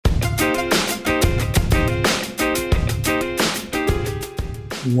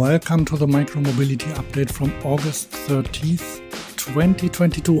Welcome to the Micromobility Update from August 30th,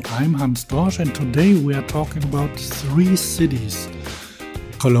 2022. I'm Hans Dorsch and today we are talking about 3 cities,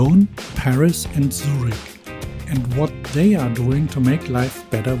 Cologne, Paris and Zurich, and what they are doing to make life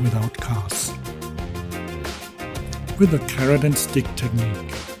better without cars. With the carrot and stick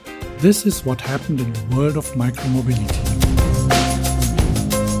technique. This is what happened in the world of micromobility.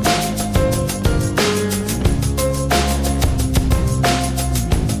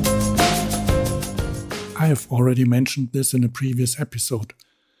 I have already mentioned this in a previous episode.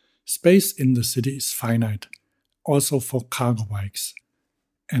 Space in the city is finite, also for cargo bikes.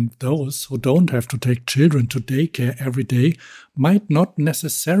 And those who don't have to take children to daycare every day might not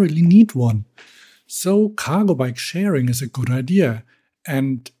necessarily need one. So cargo bike sharing is a good idea,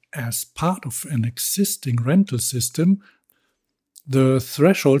 and as part of an existing rental system, the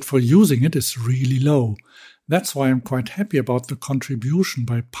threshold for using it is really low. That's why I'm quite happy about the contribution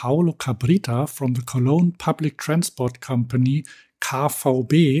by Paolo Cabrita from the Cologne public transport company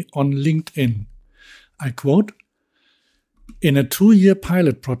KVB on LinkedIn. I quote, "In a 2-year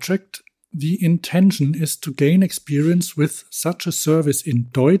pilot project, the intention is to gain experience with such a service in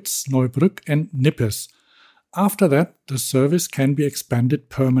Deutz, Neubrück and Nippes. After that, the service can be expanded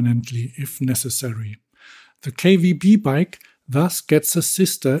permanently if necessary. The KVB bike thus gets a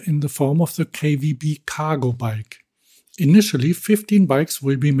sister in the form of the KVB cargo bike. Initially, 15 bikes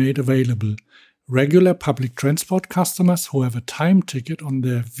will be made available. Regular public transport customers who have a time ticket on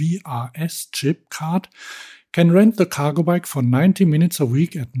their VRS chip card can rent the cargo bike for 90 minutes a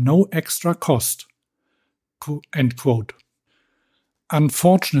week at no extra cost." End quote.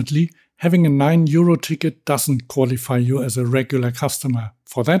 Unfortunately, having a €9 ticket doesn't qualify you as a regular customer.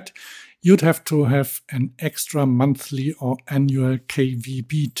 For that, you'd have to have an extra monthly or annual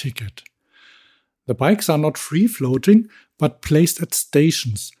KVB ticket. The bikes are not free-floating, but placed at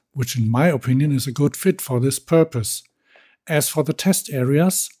stations, which in my opinion is a good fit for this purpose. As for the test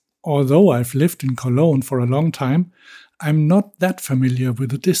areas, although I've lived in Cologne for a long time, I'm not that familiar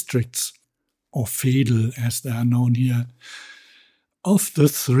with the districts, or Veedel as they are known here. Of the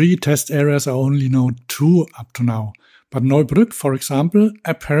 3 test areas, I only know 2 up to now. But Neubrück, for example,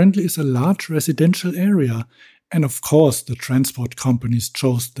 apparently is a large residential area, and of course the transport companies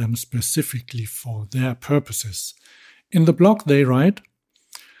chose them specifically for their purposes. In the blog they write,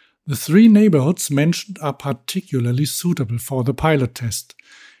 "The 3 neighborhoods mentioned are particularly suitable for the pilot test.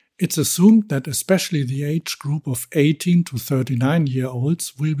 It's assumed that especially the age group of 18 to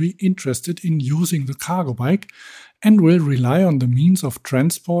 39-year-olds will be interested in using the cargo bike and will rely on the means of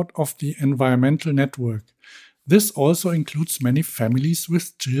transport of the environmental network. This also includes many families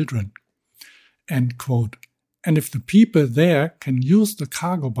with children." End quote. And if the people there can use the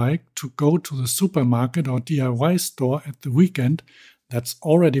cargo bike to go to the supermarket or DIY store at the weekend, that's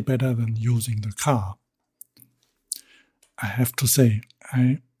already better than using the car. I have to say,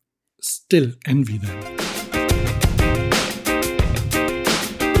 I still envy them.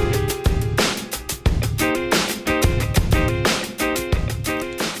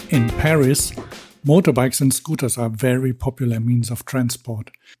 In Paris, motorbikes and scooters are very popular means of transport.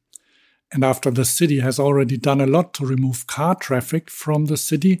 And after the city has already done a lot to remove car traffic from the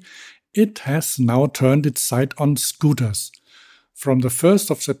city, it has now turned its sight on scooters. From the 1st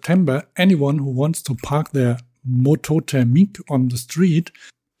of September, anyone who wants to park their moto thermique on the street,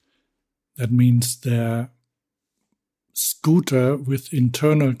 that means their scooter with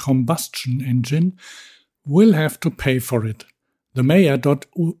internal combustion engine, will have to pay for it. The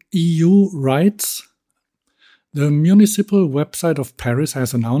mayor.eu writes, "The municipal website of Paris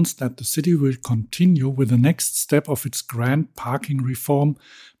has announced that the city will continue with the next step of its grand parking reform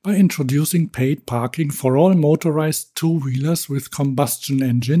by introducing paid parking for all motorized two-wheelers with combustion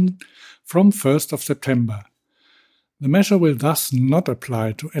engine from 1st of September. The measure will thus not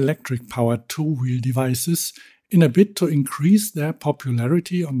apply to electric-powered two-wheel devices in a bid to increase their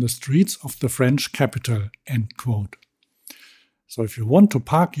popularity on the streets of the French capital." End quote. So if you want to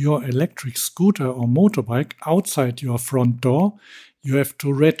park your electric scooter or motorbike outside your front door, you have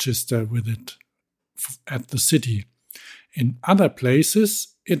to register with it at the city. In other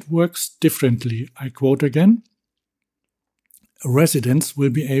places, it works differently. I quote again, "Residents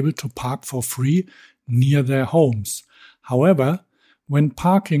will be able to park for free near their homes. However, when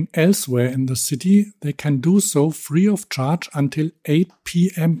parking elsewhere in the city, they can do so free of charge until 8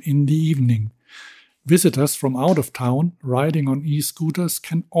 p.m. in the evening. Visitors from out of town riding on e-scooters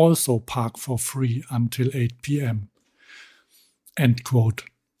can also park for free until 8 p.m. End quote.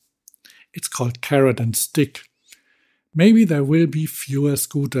 It's called carrot and stick. Maybe there will be fewer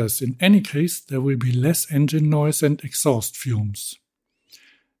scooters. In any case, there will be less engine noise and exhaust fumes.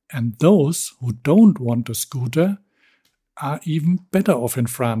 And those who don't want a scooter are even better off in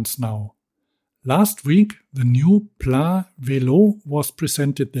France now. Last week, the new Plein Vélo was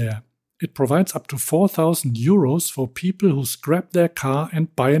presented there. It provides up to 4,000 euros for people who scrap their car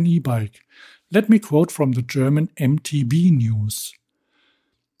and buy an e-bike. Let me quote from the German MTB News.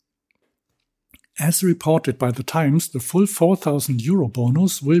 As reported by the Times, the full 4,000 euro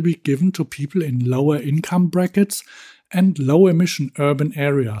bonus will be given to people in lower income brackets and low-emission urban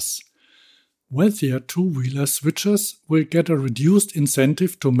areas. Wealthier two-wheeler switchers will get a reduced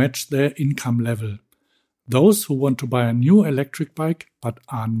incentive to match their income level. Those who want to buy a new electric bike but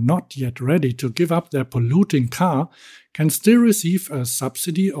are not yet ready to give up their polluting car can still receive a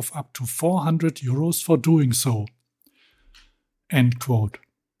subsidy of up to 400 euros for doing so. End quote.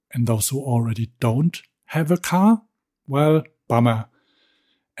 And those who already don't have a car? Well, bummer.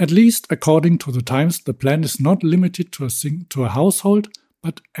 At least, according to the Times, the plan is not limited to a household,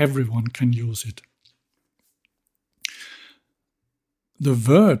 but everyone can use it. The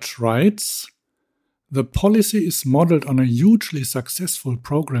Verge writes, the policy is modeled on a hugely successful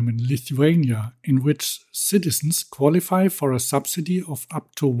program in Lithuania in which citizens qualify for a subsidy of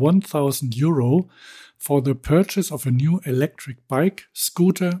up to 1,000 euro for the purchase of a new electric bike,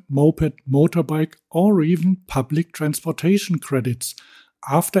 scooter, moped, motorbike, or even public transportation credits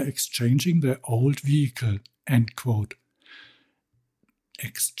after exchanging their old vehicle. End quote.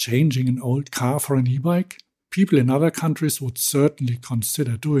 Exchanging an old car for an e-bike? People in other countries would certainly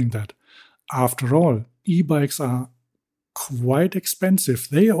consider doing that. After all, e-bikes are quite expensive.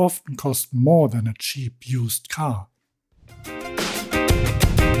 They often cost more than a cheap used car.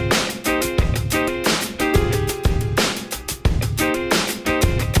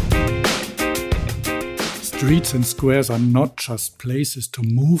 Streets and squares are not just places to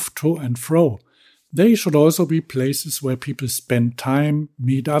move to and fro. They should also be places where people spend time,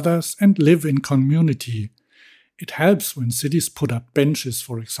 meet others, and live in community. It helps when cities put up benches,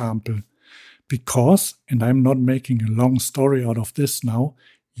 for example. Because, and I'm not making a long story out of this now,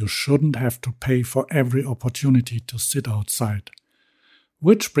 you shouldn't have to pay for every opportunity to sit outside.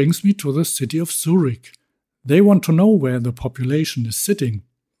 Which brings me to the city of Zurich. They want to know where the population is sitting.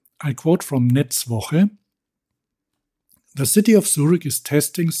 I quote from Netzwoche. The city of Zurich is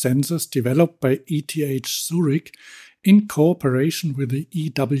testing sensors developed by ETH Zurich in cooperation with the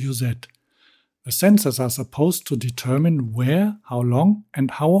EWZ. The sensors are supposed to determine where, how long,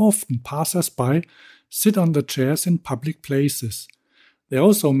 and how often passers-by sit on the chairs in public places. They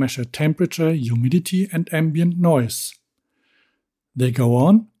also measure temperature, humidity, and ambient noise. They go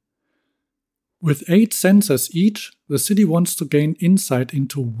on. With 8 sensors each, the city wants to gain insight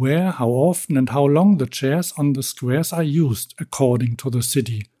into where, how often, and how long the chairs on the squares are used, according to the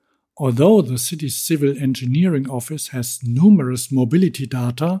city. Although the city's civil engineering office has numerous mobility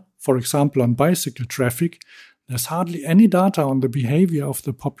data, for example on bicycle traffic, there's hardly any data on the behavior of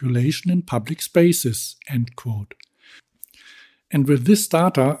the population in public spaces. End quote. And with this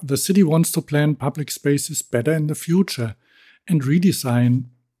data, the city wants to plan public spaces better in the future and redesign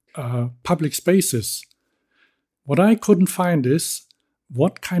public spaces. What I couldn't find is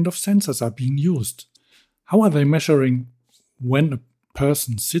what kind of sensors are being used. How are they measuring when a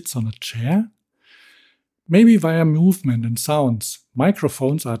person sits on a chair? Maybe via movement and sounds.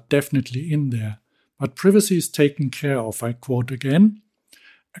 Microphones are definitely in there, but privacy is taken care of. I quote again.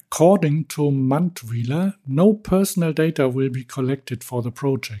 According to Mantweiler, no personal data will be collected for the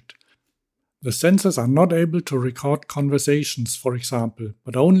project. The sensors are not able to record conversations, for example,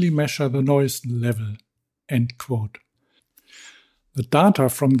 but only measure the noise level. End quote. The data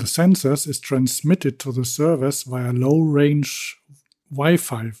from the sensors is transmitted to the servers via low-range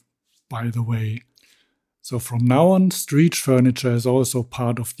Wi-Fi, by the way. So from now on, street furniture is also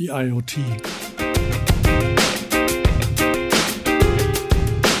part of the IoT.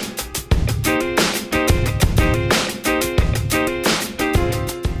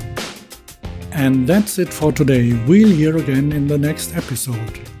 And that's it for today. We'll hear again in the next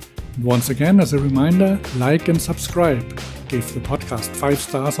episode. Once again, as a reminder, like and subscribe. Give the podcast 5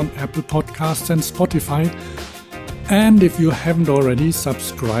 stars on Apple Podcasts and Spotify. And if you haven't already,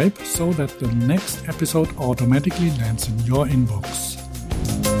 subscribe so that the next episode automatically lands in your inbox.